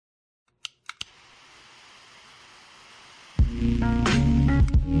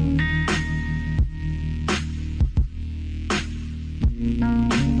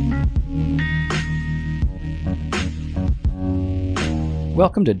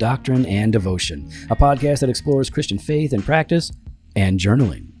Welcome to Doctrine and Devotion, a podcast that explores Christian faith and practice and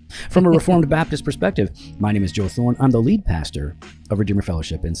journaling. From a Reformed Baptist perspective, my name is Joe Thorne. I'm the lead pastor of Redeemer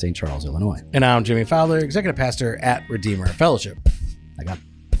Fellowship in St. Charles, Illinois. And I'm Jimmy Fowler, executive pastor at Redeemer Fellowship.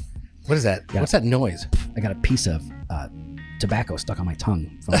 What is that? What's that noise? I got a piece of tobacco stuck on my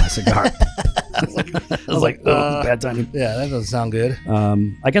tongue from my cigar. I was like, oh, bad timing. Yeah, that doesn't sound good.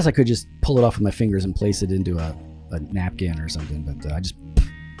 I guess I could just pull it off with my fingers and place it into a napkin or something, but I just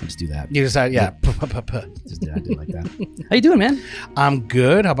do that. You decide, yeah. I did like that. How you doing, man? I'm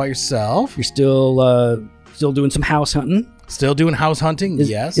good. How about yourself? You're still doing some house hunting? Still doing house hunting?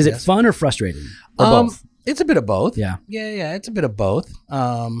 Yes. Is it fun or frustrating? Or both? It's a bit of both. Yeah. Yeah. It's a bit of both.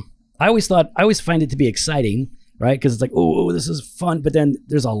 I always find it to be exciting, right? Because it's like, oh, this is fun, but then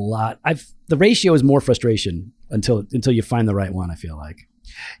there's a lot. The ratio is more frustration until you find the right one, I feel like.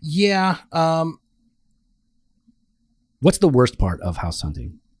 Yeah. What's the worst part of house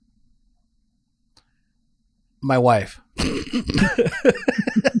hunting? My wife.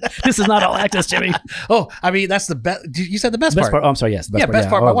 This is not all access, Jimmy. Oh, I mean, that's the best. You said the best part. Oh, I'm sorry. Yes. The best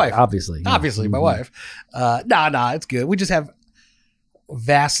part, my wife. Obviously. Obviously, my wife. Nah, it's good. We just have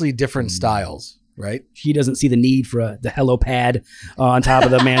vastly different styles, right? She doesn't see the need for the Hello Pad on top of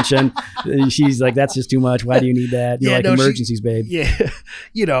the mansion. She's like, that's just too much. Why do you need that? Emergencies, babe. Yeah.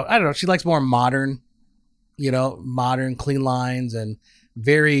 I don't know. She likes more modern, clean lines and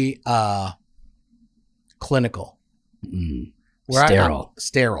very clinical.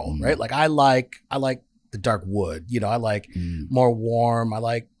 Sterile, right? Like I like the dark wood. I like more warm. I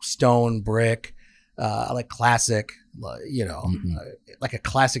like stone brick. I like classic. Like a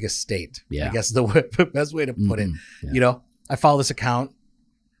classic estate. Yeah, I guess the best way to put it. Yeah. I follow this account,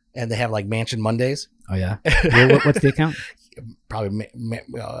 and they have like Mansion Mondays. Oh yeah. What's the account? Probably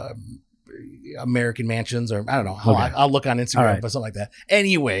American Mansions, or I don't know. I'll look on Instagram, but something like that.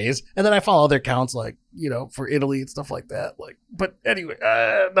 Anyways, and then I follow other accounts like for Italy and stuff like that. But anyway,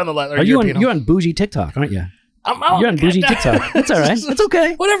 nonetheless, you're on bougie TikTok, aren't you? You're on bougie TikTok. It's all right. It's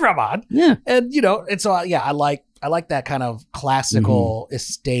okay. Whatever I'm on. Yeah. And and so I like that kind of classical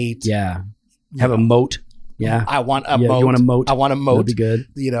estate. Yeah. Have a moat. Yeah. I want a moat. You want a moat? I want a moat. That'd be good.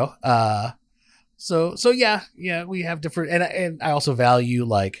 So yeah, we have different, and I also value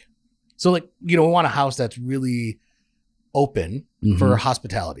we want a house that's really open for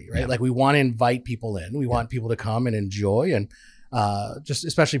hospitality, right? Yeah. Like we want to invite people in. We want people to come and enjoy, and just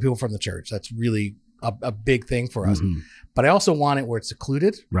especially people from the church. That's really a big thing for us. But I also want it where it's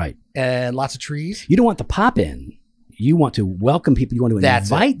secluded, right? And lots of trees. You don't want the pop in. You want to welcome people. You want to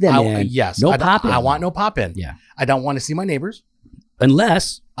invite them in. Yes. No pop in. I want no pop in. Yeah. I don't want to see my neighbors.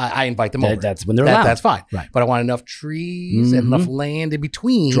 Unless I invite them over. That's when they're allowed. That's fine. Right. But I want enough trees and enough land in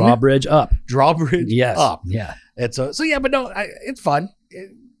between. Drawbridge up. Yes. Up. Yeah. And so yeah, but no, it's fun.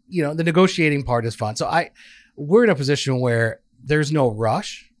 The negotiating part is fun. So we're in a position where there's no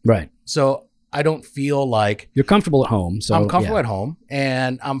rush. Right. So I don't feel like you're comfortable at home. So I'm comfortable at home,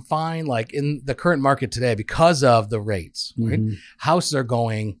 and I'm fine. Like in the current market today, because of the rates, right? Houses are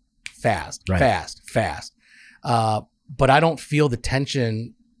going fast. But I don't feel the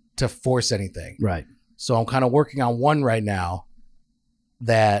tension to force anything. Right. So I'm kind of working on one right now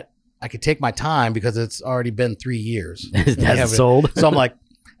that I could take my time because it's already been 3 years. It hasn't sold. So I'm like,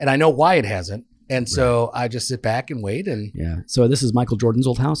 and I know why it hasn't. And so I just sit back and wait. And yeah. So this is Michael Jordan's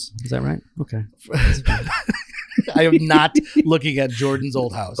old house. Is that right? Okay. I am not looking at Jordan's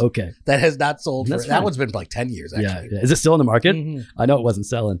old house. Okay. That has not sold. That one's been like 10 years, actually. Yeah. Is it still in the market? I know it wasn't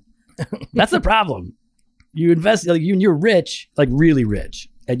selling. That's the problem. You invest, you're rich, like really rich,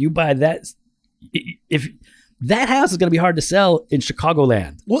 and you buy that. If that house is going to be hard to sell in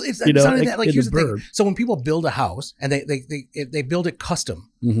Chicagoland. Well, it's not that. Like here's the thing. So when people build a house and they build it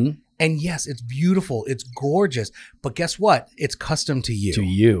custom, and yes, it's beautiful, it's gorgeous, but guess what? It's custom to you. To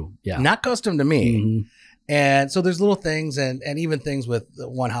you, yeah, not custom to me. And so there's little things, and even things with the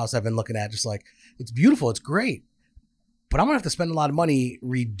one house I've been looking at, just like it's beautiful, it's great. But I'm going to have to spend a lot of money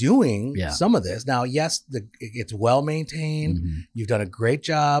redoing some of this. Now, yes, it's well maintained. You've done a great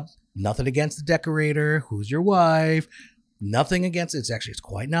job. Nothing against the decorator, who's your wife. Nothing against it. It's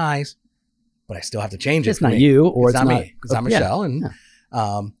quite nice. But I still have to change it. It's not you, or it's not me. It's not Michelle.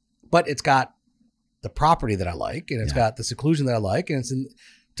 But it's got the property that I like, and it's got the seclusion that I like. And it's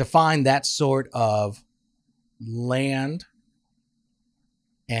to find that sort of land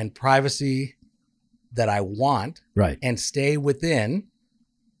and privacy that I want, right, and stay within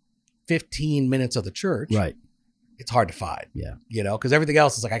 15 minutes of the church, right, it's hard to find. Yeah. Because everything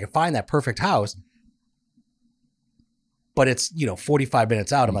else is like, I can find that perfect house, but it's, 45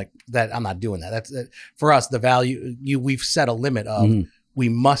 minutes out. I'm like, I'm not doing that. That's for us, the value, we've set a limit of we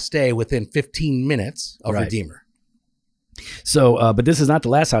must stay within 15 minutes of Right. Redeemer. So, but this is not the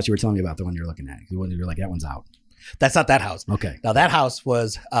last house you were telling me about, the one you're looking at. You're like, that one's out. That's not that house. Okay. Now that house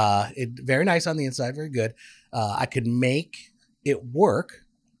was very nice on the inside, very good. I could make it work,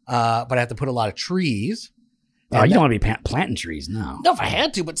 but I have to put a lot of trees. Oh, you don't want to be planting trees, no. No, if I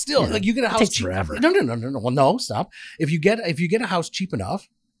had to, but still, like you get a house takes cheap. forever. No. Well, no, stop. If you get a house cheap enough,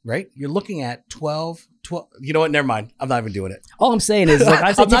 right? You're looking at 12. You know what? Never mind. I'm not even doing it. All I'm saying is, like,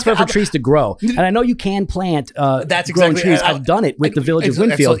 I think it's fair for trees to grow, and I know you can plant That's growing exactly- trees. I've done it with the Village of so-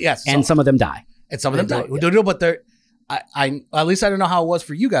 Winfield, yes, and some of them die. And some of them died. No, but they're. I at least I don't know how it was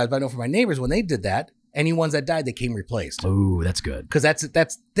for you guys, but I know for my neighbors when they did that, any ones that died, they came replaced. Oh, that's good. Because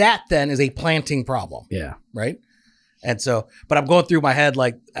that then is a planting problem, Yeah. right? And so, but I'm going through my head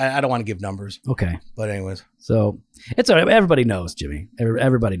like I don't want to give numbers, Okay. but anyways, So it's all right. Everybody knows, Jimmy.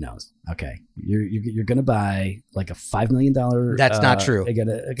 Everybody knows. Okay. You're gonna buy like a $5 million. That's not true. Okay.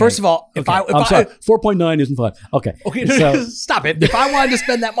 First of all, if I'm I sorry, 4.9 isn't 5. Okay. So stop it. If I wanted to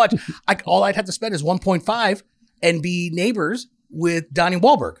spend that much, all I'd have to spend is 1.5 and be neighbors with Donnie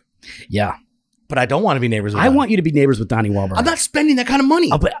Wahlberg. yeah, But I don't want to be neighbors with I Donnie. want you to be neighbors with Donnie Wahlberg. I'm not spending that kind of money.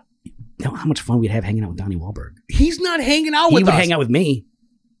 Oh, but you know how much fun we'd have hanging out with Donnie Wahlberg. He's not hanging out He with would us. hang out with me.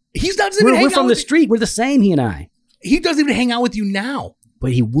 He's not even hanging We're out from the with street. We're the same, he and I. He doesn't even hang out with you now.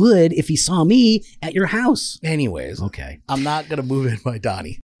 But he would if he saw me at your house. Anyways, Okay. I'm not going to move in by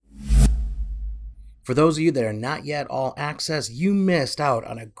Donnie. For those of you that are not yet all access, you missed out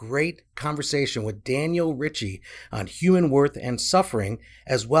on a great conversation with Daniel Ritchie on human worth and suffering,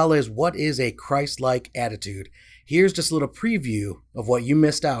 as well as what is a Christ-like attitude. Here's just a little preview of what you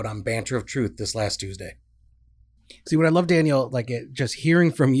missed out on Banter of Truth this last Tuesday. See, what I love, Daniel, just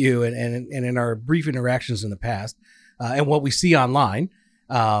hearing from you and in our brief interactions in the past, and what we see online,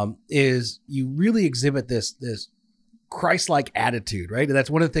 is you really exhibit this Christ-like attitude, right? And that's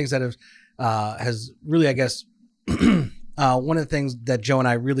one of the things that has really, I guess, one of the things that Joe and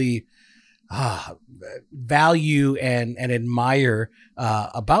I really value and admire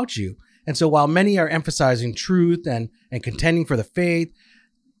about you. And so while many are emphasizing truth and contending for the faith,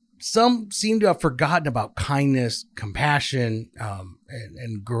 some seem to have forgotten about kindness, compassion,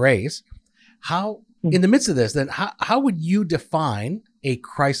 and grace. How, in the midst of this, then how would you define a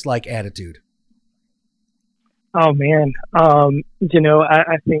Christ-like attitude? Oh man, I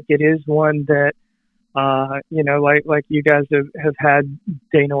think it is one that, like you guys have had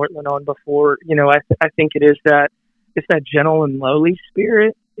Dana Ortland on before. I think it is it's that gentle and lowly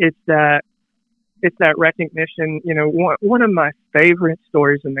spirit. It's that recognition. One of my favorite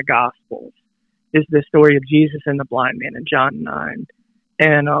stories in the Gospels is the story of Jesus and the blind man in John 9.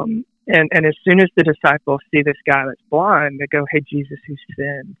 And as soon as the disciples see this guy that's blind, they go, "Hey, Jesus, who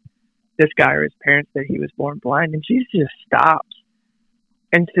sinned? This guy or his parents that he was born blind?" And Jesus just stops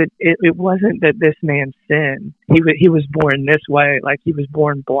and said, it wasn't that this man sinned. He was born this way, like he was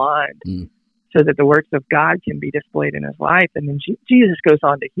born blind, so that the works of God can be displayed in his life. And then Jesus goes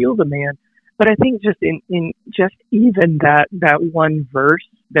on to heal the man. But I think just in just even that one verse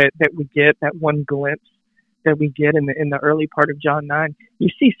that we get, that one glimpse that we get in the early part of John 9, you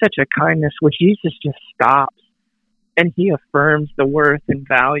see such a kindness where Jesus just stops. And he affirms the worth and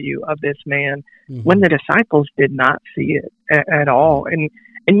value of this man when the disciples did not see it at all. And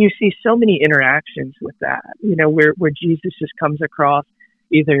you see so many interactions with that, where Jesus just comes across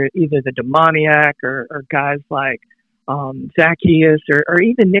either the demoniac or guys like Zacchaeus or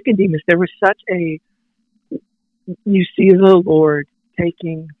even Nicodemus. There was you see the Lord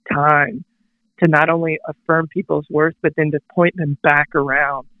taking time to not only affirm people's worth, but then to point them back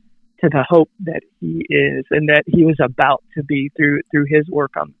around to the hope that he is and that he was about to be through his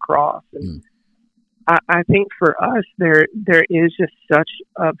work on the cross. And I think for us, there is just such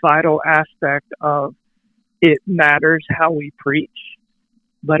a vital aspect of it matters how we preach,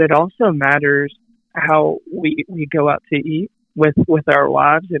 but it also matters how we go out to eat with our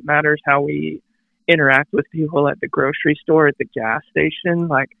wives. It matters how we interact with people at the grocery store, at the gas station.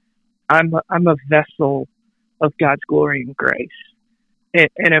 Like I'm a vessel of God's glory and grace. And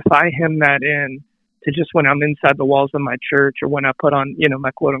if I hem that in to just when I'm inside the walls of my church or when I put on,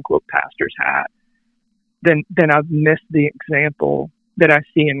 my quote unquote pastor's hat, then I've missed the example that I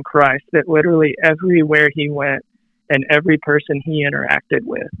see in Christ, that literally everywhere he went and every person he interacted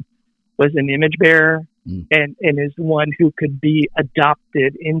with was an image bearer and is one who could be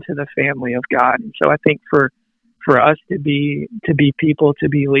adopted into the family of God. And so I think for us to be people, to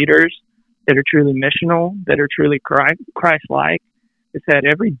be leaders that are truly missional, that are truly Christ-like, is that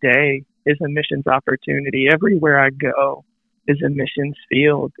every day is a missions opportunity. Everywhere I go is a missions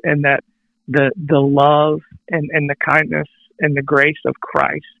field, and that the love and the kindness and the grace of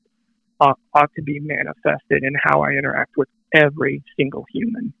Christ ought to be manifested in how I interact with every single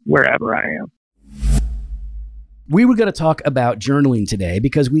human, wherever I am. We were going to talk about journaling today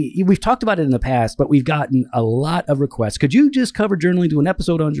because we've talked about it in the past, but we've gotten a lot of requests. Could you just cover journaling, do an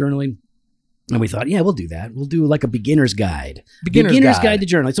episode on journaling? And we thought, yeah, we'll do that. We'll do like a beginner's guide. Beginner's guide to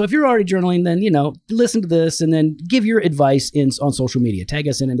journaling. So if you're already journaling, then, listen to this and then give your advice on social media. Tag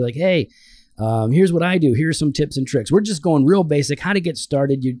us in and be like, hey, here's what I do. Here's some tips and tricks. We're just going real basic, how to get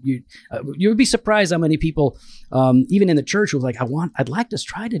started. You would be surprised how many people, even in the church, was like, I'd like to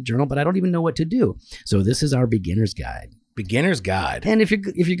try to journal, but I don't even know what to do. So this is our beginner's guide. Beginner's guide. And if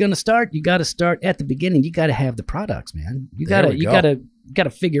you're going to start, you got to start at the beginning. You got to have the products, man. You got to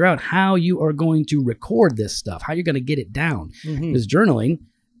figure out how you are going to record this stuff, how you're going to get it down. Because journaling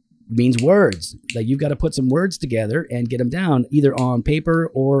means words. Like you've got to put some words together and get them down either on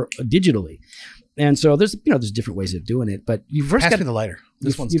paper or digitally. And so there's different ways of doing it, but you first got me the lighter.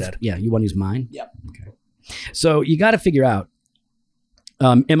 This one's dead. Yeah. You want to use mine? Yep. Okay. So you got to figure out,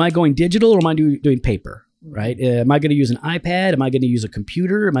 am I going digital or am I doing paper? Right? Am I going to use an iPad? Am I going to use a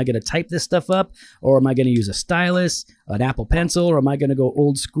computer? Am I going to type this stuff up? Or am I going to use a stylus, an Apple Pencil? Or am I going to go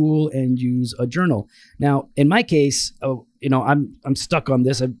old school and use a journal? Now, in my case, I'm stuck on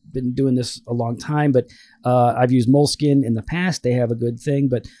this. I've been doing this a long time, but I've used Moleskine in the past. They have a good thing,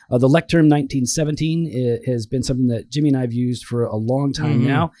 but the Lectern 1917 has been something that Jimmy and I have used for a long time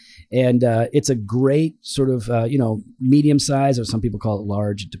now, and it's a great sort of medium size, or some people call it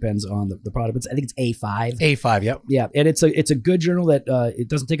large. It depends on the product. But I think it's A5. A5, yep. Yeah, and it's a good journal that it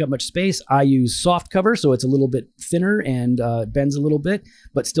doesn't take up much space. I use soft cover, so it's a little bit thinner and bends a little bit,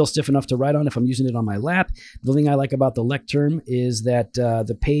 but still stiff enough to write on if I'm using it on my lap. The thing I like about the Lectern is that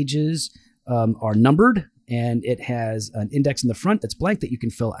the pages are numbered, and it has an index in the front that's blank that you can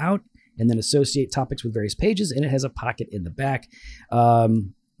fill out and then associate topics with various pages, and it has a pocket in the back.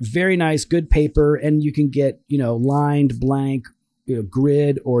 Very nice, good paper, and you can get lined, blank,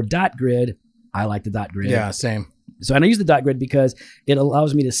 grid or dot grid. I like the dot grid. Yeah, same. So, and I use the dot grid because it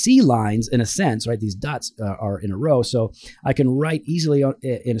allows me to see lines in a sense, right? These dots are in a row, so I can write easily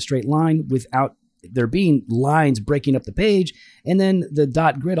in a straight line without there being lines breaking up the page. And then the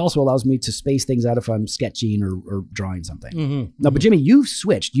dot grid also allows me to space things out if I'm sketching or drawing something. No, but Jimmy, you've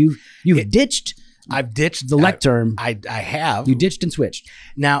switched. You've ditched. I've ditched the Lectern. I have. You ditched and switched.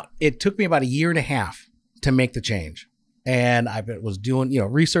 Now, it took me about a year and a half to make the change. And I was doing,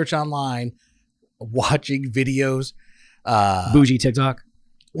 research online, watching videos. Bougie TikTok?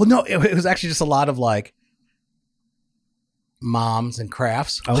 Well, no, it was actually just a lot of like moms and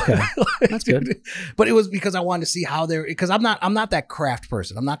crafts. Okay. That's good. But it was because I wanted to see how because I'm not that craft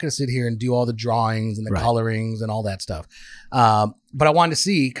person. I'm not going to sit here and do all the drawings and the colorings and all that stuff. But I wanted to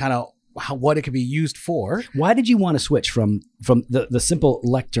see kind of what it could be used for. Why did you want to switch from the simple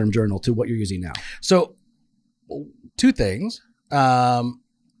Lectern journal to what you're using now? So two things.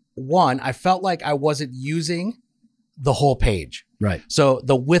 One, I felt like I wasn't using the whole page. Right. So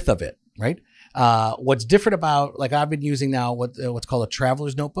the width of it, right? What's different about, like, I've been using now what's called a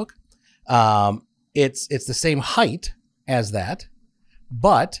traveler's notebook. It's the same height as that,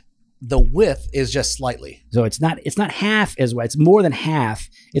 but the width is just slightly. So it's not half as wide. It's more than half.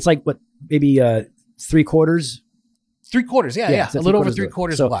 It's like maybe 3/4. 3/4, yeah. A little over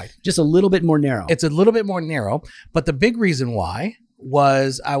 3/4 wide. Just a little bit more narrow. It's a little bit more narrow, but the big reason why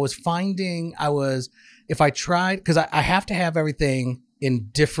was I was finding if I tried, because I have to have everything in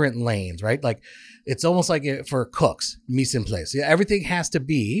different lanes, right? Like it's almost like for cooks, mise en place. Yeah, everything has to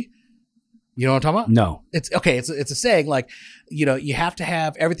be, you know what I'm talking about? No. It's okay. It's a saying, like, you have to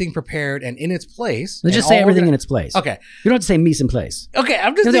have everything prepared and in its place. Let's just say everything in its place. Okay. You don't have to say mise en place. Okay.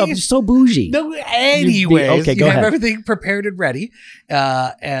 I'm just thinking, you're so bougie. No, anyways, okay, go you ahead. have everything prepared and ready,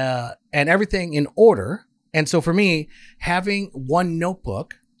 and everything in order. And so for me, having one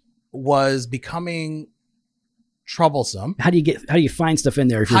notebook was becoming troublesome. How do you find stuff in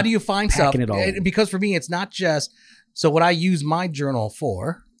there? How do you find stuff? It all because for me, it's not just, so what I use my journal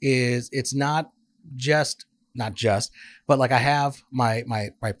for is it's not just, but like I have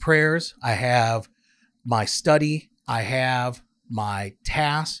my prayers, I have my study, I have my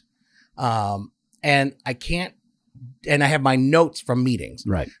tasks, and I have my notes from meetings.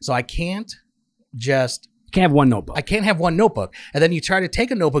 Right. So I can't have one notebook. I can't have one notebook. And then you try to take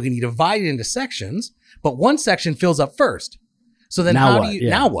a notebook and you divide it into sections, but one section fills up first. So then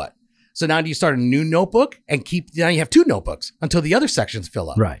now what? So now do you start a new notebook and now you have two notebooks until the other sections fill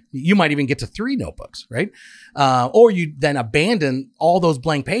up. Right. You might even get to 3 notebooks, right? Or you then abandon all those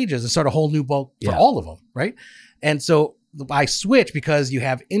blank pages and start a whole new book for all of them, right? And so I switch because you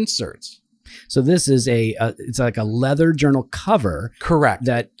have inserts. So this is it's like a leather journal cover. Correct.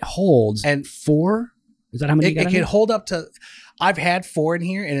 That holds and 4. Is that how many? It can hold up to. I've had 4 in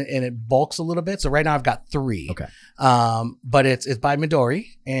here, and it bulks a little bit. So right now I've got 3. Okay. But it's by Midori,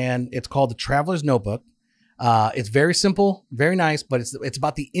 and it's called the Traveler's Notebook. It's very simple, very nice, but it's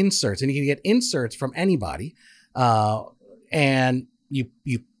about the inserts, and you can get inserts from anybody. And you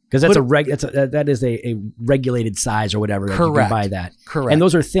because that is a regulated size or whatever. Correct. You can buy that. Correct. And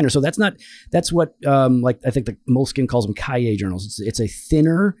those are thinner. So that's what like I think the Moleskine calls them Kaye journals. It's a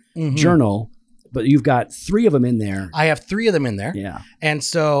thinner journal. But you've got 3 of them in there. I have 3 of them in there. Yeah. And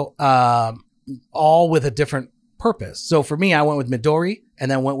so all with a different purpose. So for me, I went with Midori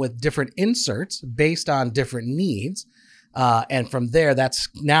and then went with different inserts based on different needs. And from there, that's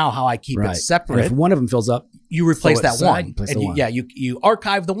now how I keep it separate. And if one of them fills up, you replace that one. And you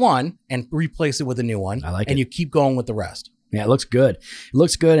archive the one and replace it with a new one. I like it. And you keep going with the rest. Yeah, it looks good. It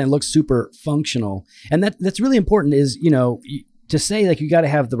looks good and it looks super functional. And that's really important is, to say like you got to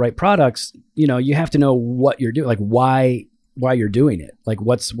have the right products, you have to know what you're doing, like why you're doing it, like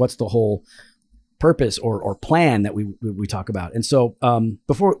what's the whole purpose or plan that we talk about. And so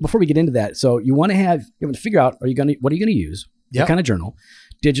before we get into that, so you want to figure out what are you going to use, what kind of journal,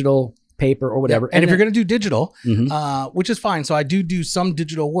 digital, paper, or whatever. And if you're going to do digital, which is fine. So I do some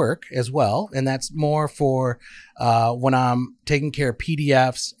digital work as well. And that's more for when I'm taking care of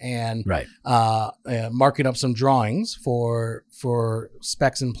PDFs and marking up some drawings for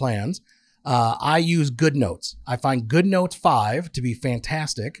specs and plans. I use GoodNotes. I find GoodNotes 5 to be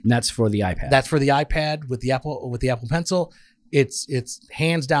fantastic. And that's for the iPad. That's for the iPad with the Apple Pencil. It's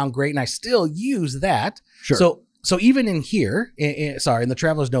hands down great. And I still use that. Sure. So even in here, in the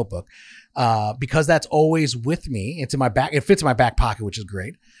Traveler's Notebook, because that's always with me, it's in my back. It fits in my back pocket, which is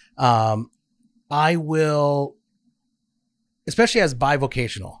great. I will, especially as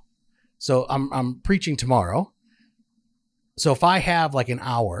bivocational. So I'm preaching tomorrow. So if I have like an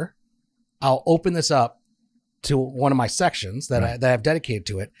hour, I'll open this up to one of my sections that I've dedicated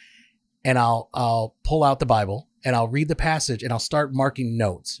to it, and I'll pull out the Bible and I'll read the passage and I'll start marking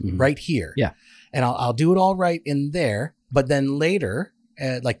notes right here. Yeah. And I'll do it all right in there, but then later,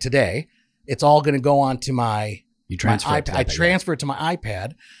 like today, it's all going to go on to my iPad. I transfer it to my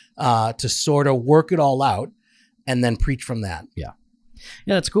iPad to sort of work it all out and then preach from that. Yeah.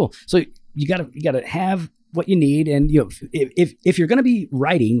 Yeah, that's cool. So you gotta have what you need, and if you're going to be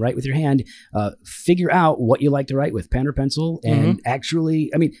writing with your hand, figure out what you like to write with, pen or pencil, and actually,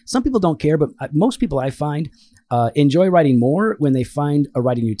 I mean, some people don't care, but most people I find enjoy writing more when they find a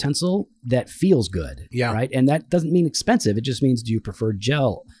writing utensil that feels good. Yeah. Right. And that doesn't mean expensive. It just means, do you prefer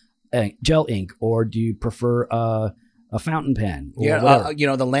gel ink, or do you prefer a fountain pen? Or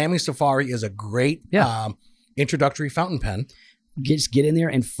the Lamy Safari is a great introductory fountain pen. Just get in there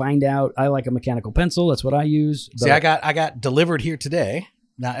and find out. I like a mechanical pencil. That's what I use. See, I got delivered here today,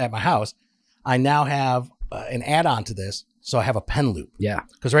 now at my house. I now have an add-on to this. So I have a pen loop. Yeah.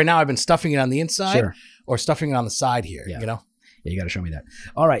 Because right now I've been stuffing it on the inside or stuffing it on the side here, Yeah, you got to show me that.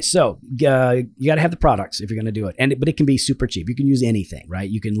 All right. So you got to have the products if you're going to do it. But it can be super cheap. You can use anything, right?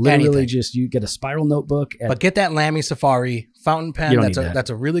 You can literally you get a spiral notebook. But get that Lamy Safari fountain pen. That's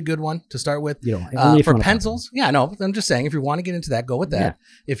a really good one to start with. For pencils. Yeah, no, I'm just saying, if you want to get into that, go with that.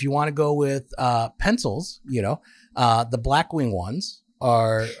 Yeah. If you want to go with pencils, the Blackwing ones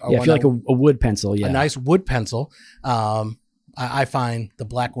are if you like a wood pencil, a nice wood pencil. I find the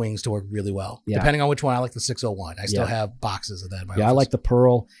Blackwings to work really well. Yeah. Depending on which one. I like the 601. I still have boxes of that in my office. I like the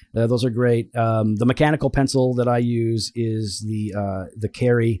Pearl. Those are great. The mechanical pencil that I use is the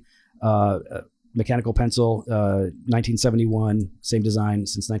Carry mechanical pencil, 1971, same design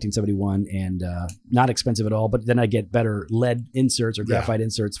since 1971, and not expensive at all. But then I get better lead inserts or graphite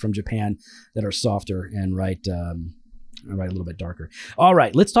inserts from Japan that are softer and write a little bit darker. All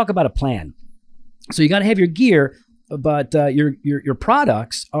right, let's talk about a plan. So you got to have your gear, but your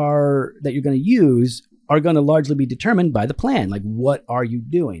products that you're going to use are going to largely be determined by the plan. Like, what are you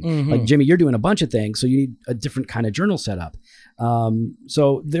doing? Mm-hmm. Like, Jimmy, you're doing a bunch of things, so you need a different kind of journal setup.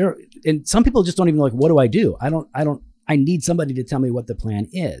 So and some people just don't even know, like, what do I do? I need somebody to tell me what the plan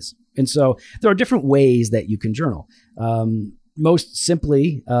is. And so there are different ways that you can journal. Most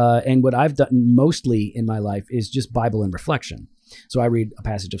simply, and what I've done mostly in my life, is just Bible and reflection. So I read a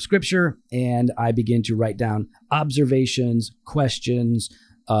passage of scripture and I begin to write down observations, questions,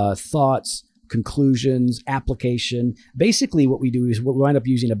 thoughts, conclusions, application. Basically, what we do is we wind up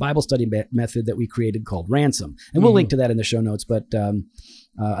using a Bible study method that we created called Ransom. And we'll link to that in the show notes, but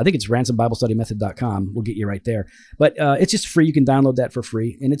I think it's ransombiblestudymethod.com. We'll get you right there. But it's just free. You can download that for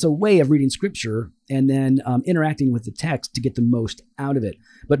free. And it's a way of reading scripture and then interacting with the text to get the most out of it.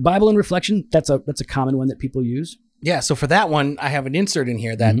 But Bible and reflection, that's a common one that people use. Yeah. So for that one, I have an insert in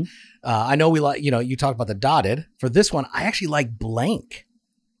here that I know we like, you talk about the dotted. For this one, I actually like blank.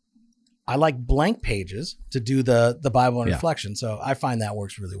 I like blank pages to do the Bible and reflection. So I find that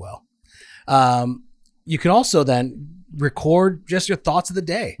works really well. You can also then record just your thoughts of the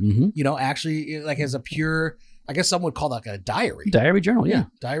day, actually like as a pure, I guess some would call that like a diary journal. Yeah.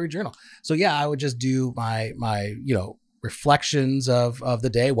 Diary journal. So yeah, I would just do my reflections of the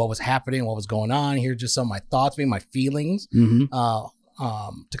day, what was happening, what was going on. Here's just some of my thoughts, maybe my feelings, to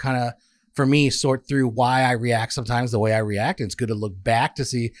kind of, for me, sort through why I react sometimes the way I react. And it's good to look back to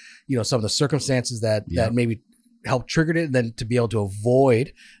see, some of the circumstances that maybe helped trigger it, and then to be able to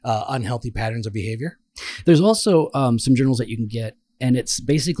avoid unhealthy patterns of behavior. There's also some journals that you can get, and it's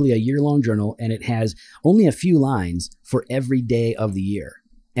basically a year-long journal, and it has only a few lines for every day of the year.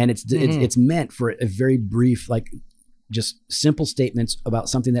 And it's meant for a very brief, like just simple statements about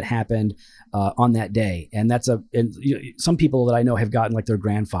something that happened on that day. And some people that I know have gotten like their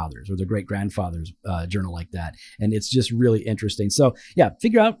grandfathers or their great grandfathers journal like that. And it's just really interesting. So yeah,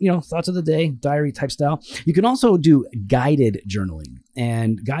 figure out, thoughts of the day, diary type style. You can also do guided journaling.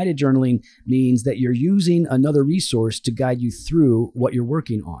 And guided journaling means that you're using another resource to guide you through what you're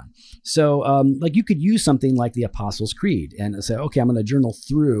working on. So like you could use something like the Apostles' Creed and say, okay, I'm going to journal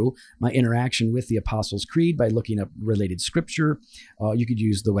through my interaction with the Apostles' Creed by looking up related scripture. You could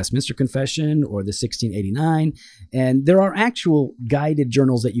use the Westminster Confession or the 1689. And there are actual guided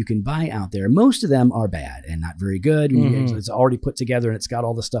journals that you can buy out there. Most of them are bad and not very good. It's already put together and it's got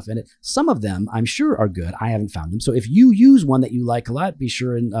all the stuff in it. Some of them I'm sure are good. I haven't found them. So if you use one that you like a lot, be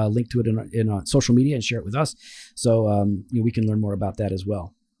sure and link to it in social media and share it with us. So we can learn more about that as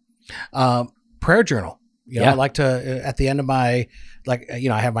well. Prayer journal. I like to, at the end of my, I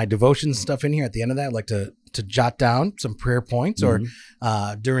have my devotions stuff in here. At the end of that, I like to jot down some prayer points or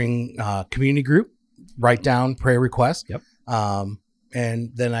during community group, write down prayer requests. Yep.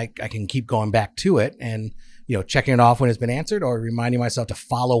 And then I can keep going back to it and, checking it off when it's been answered or reminding myself to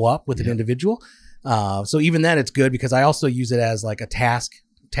follow up with an individual. So even then it's good because I also use it as like a task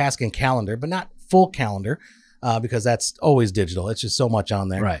and calendar, but not full calendar. Because that's always digital. It's just so much on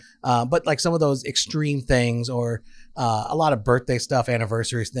there. Right. But like some of those extreme things or a lot of birthday stuff,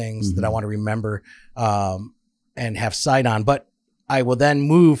 anniversaries, things that I want to remember and have sight on. But I will then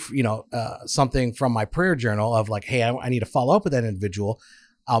move, something from my prayer journal of like, hey, I need to follow up with that individual.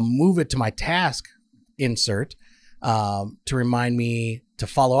 I'll move it to my task insert to remind me to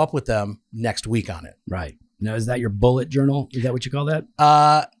follow up with them next week on it. Right. Now, is that your bullet journal? Is that what you call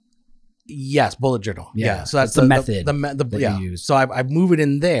that? Yes, bullet journal. Yeah. So that's the method that you use. So I move it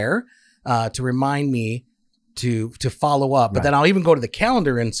in there to remind me to follow up. But then I'll even go to the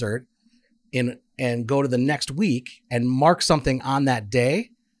calendar insert and go to the next week and mark something on that day,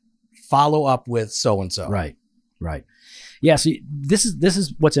 follow up with so-and-so. Right. Yeah. So this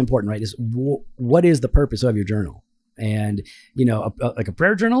is what's important, right? Is what is the purpose of your journal? And, like a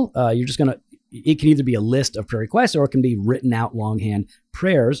prayer journal, you're just going to, it can either be a list of prayer requests or it can be written out longhand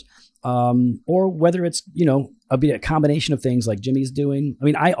prayers. Or whether it's, a combination of things like Jimmy's doing. I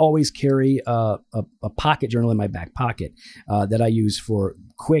mean, I always carry a pocket journal in my back pocket that I use for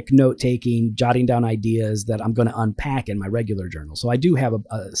quick note taking, jotting down ideas that I'm going to unpack in my regular journal. So I do have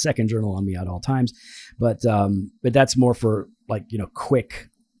a second journal on me at all times, but that's more for like, quick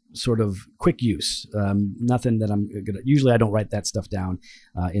use. Nothing that I'm going to, usually I don't write that stuff down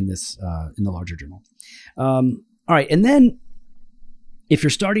in the larger journal. All right. And then, if you're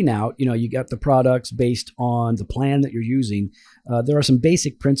starting out, you got the products based on the plan that you're using. There are some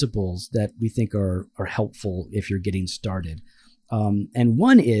basic principles that we think are helpful if you're getting started. And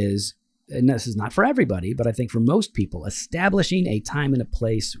one is, and this is not for everybody, but I think for most people, establishing a time and a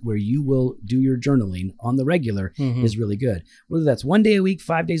place where you will do your journaling on the regular is really good. Whether that's 1 day a week,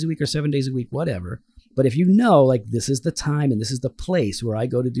 5 days a week, or 7 days a week, whatever. But if like this is the time and this is the place where I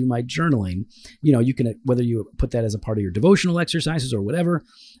go to do my journaling, you can, whether you put that as a part of your devotional exercises or whatever,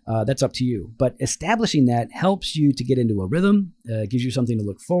 that's up to you. But establishing that helps you to get into a rhythm, gives you something to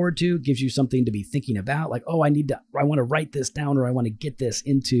look forward to, gives you something to be thinking about, like, oh, I want to write this down or I want to get this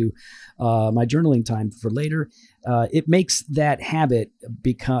into my journaling time for later. It makes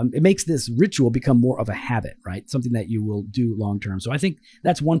this ritual become more of a habit, right? Something that you will do long-term. So I think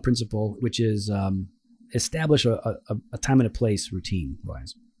that's one principle, which is establish a time and a place routine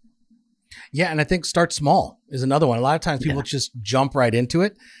wise. Yeah, and I think start small is another one. A lot of times people just jump right into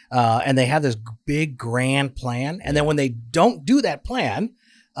it, and they have this big grand plan, and then when they don't do that plan,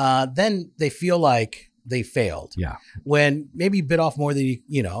 then they feel like they failed. Yeah. When maybe you bit off more than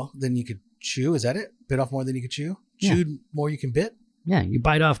than you could chew. Is that it? Bit off more than you could chew? Chewed more you can bit? Yeah, you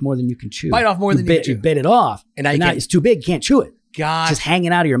bite off more than you can chew. Bite off more than you can chew. You bit it off, and now it's too big, you can't chew it. God. It's just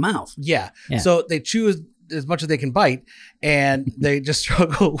hanging out of your mouth. Yeah. So they chew as much as they can bite, and they just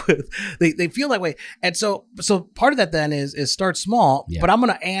struggle with, they feel that way. And so part of that then is start small, but I'm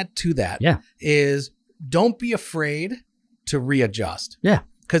going to add to that is don't be afraid to readjust. Yeah.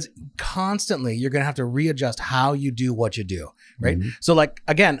 Because constantly you're going to have to readjust how you do what you do. Right. Mm-hmm. So like,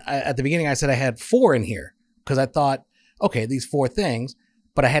 again, at the beginning, I said I had 4 in here because I thought, okay, these 4 things,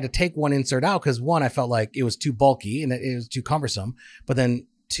 but I had to take one insert out because 1, I felt like it was too bulky and it was too cumbersome. But then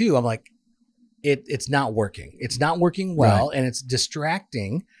 2, I'm like, it's not working. It's not working well, and it's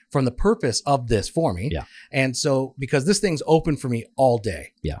distracting from the purpose of this for me. Yeah. And so because this thing's open for me all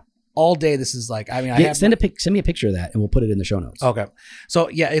day. Yeah. All day. This is like, I mean, send me a picture of that, and we'll put it in the show notes. Okay. So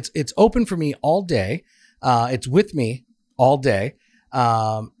yeah, it's open for me all day. It's with me all day.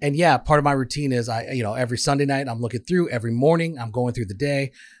 And yeah, part of my routine is every Sunday night I'm looking through, every morning I'm going through the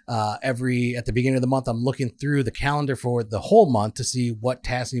day, at the beginning of the month, I'm looking through the calendar for the whole month to see what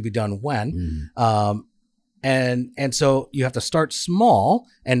tasks need to be done when. And so you have to start small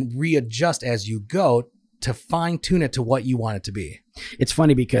and readjust as you go to fine tune it to what you want it to be. It's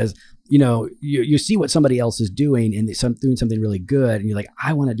funny because, you see what somebody else is doing and doing something really good, and you're like,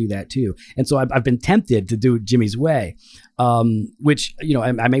 I want to do that too. And so I've been tempted to do Jimmy's way, which,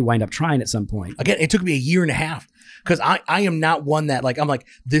 I may wind up trying at some point. Again, it took me 1.5 years because I am not one that I'm like,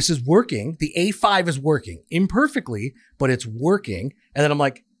 this is working. The A5 is working imperfectly, but it's working. And then I'm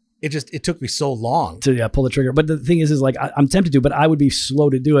like, it took me so long to pull the trigger. But the thing is like, I'm tempted to, but I would be slow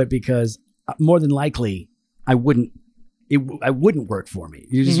to do it because more than likely I wouldn't work for me.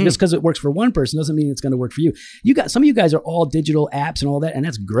 Just because it works for one person doesn't mean it's going to work for you. Some of you guys are all digital apps and all that, and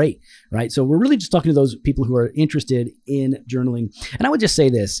that's great, right? So we're really just talking to those people who are interested in journaling. And I would just say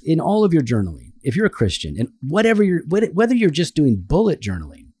this, in all of your journaling, if you're a Christian, and whether you're just doing bullet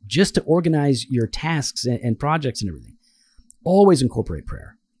journaling, just to organize your tasks and projects and everything, always incorporate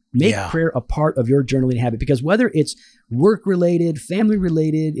prayer. Make prayer a part of your journaling habit, because whether it's work related, family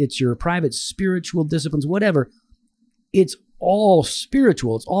related, it's your private spiritual disciplines, whatever, it's all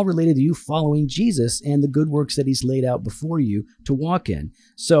spiritual. It's all related to you following Jesus and the good works that he's laid out before you to walk in.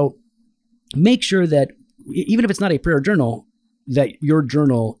 So make sure that even if it's not a prayer journal, that your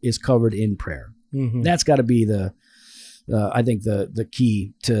journal is covered in prayer. Mm-hmm. That's got to be I think the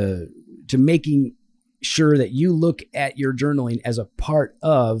key to making sure that you look at your journaling as a part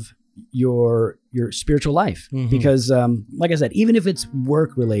of your spiritual life. Mm-hmm. Because like I said, even if it's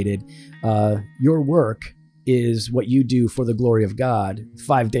work related, your work is what you do for the glory of God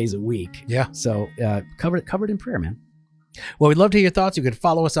 5 days a week. Yeah. So covered in prayer, man. Well, we'd love to hear your thoughts. You can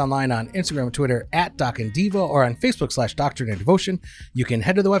follow us online on Instagram and Twitter at Doc and Devo, or on Facebook /Doctrine and Devotion. You can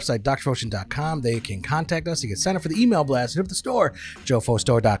head to the website, doctrinedevotion.com. There you can contact us. You can sign up for the email blast, hit up the store,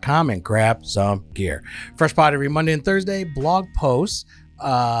 jofostore.com, and grab some gear. Fresh pod every Monday and Thursday. Blog posts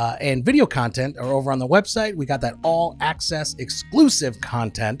and video content are over on the website. We got that all access exclusive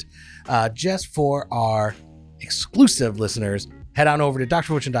content just for our exclusive listeners. Head on over to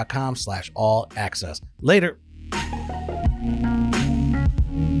doctrinedevotion.com /all access. Later.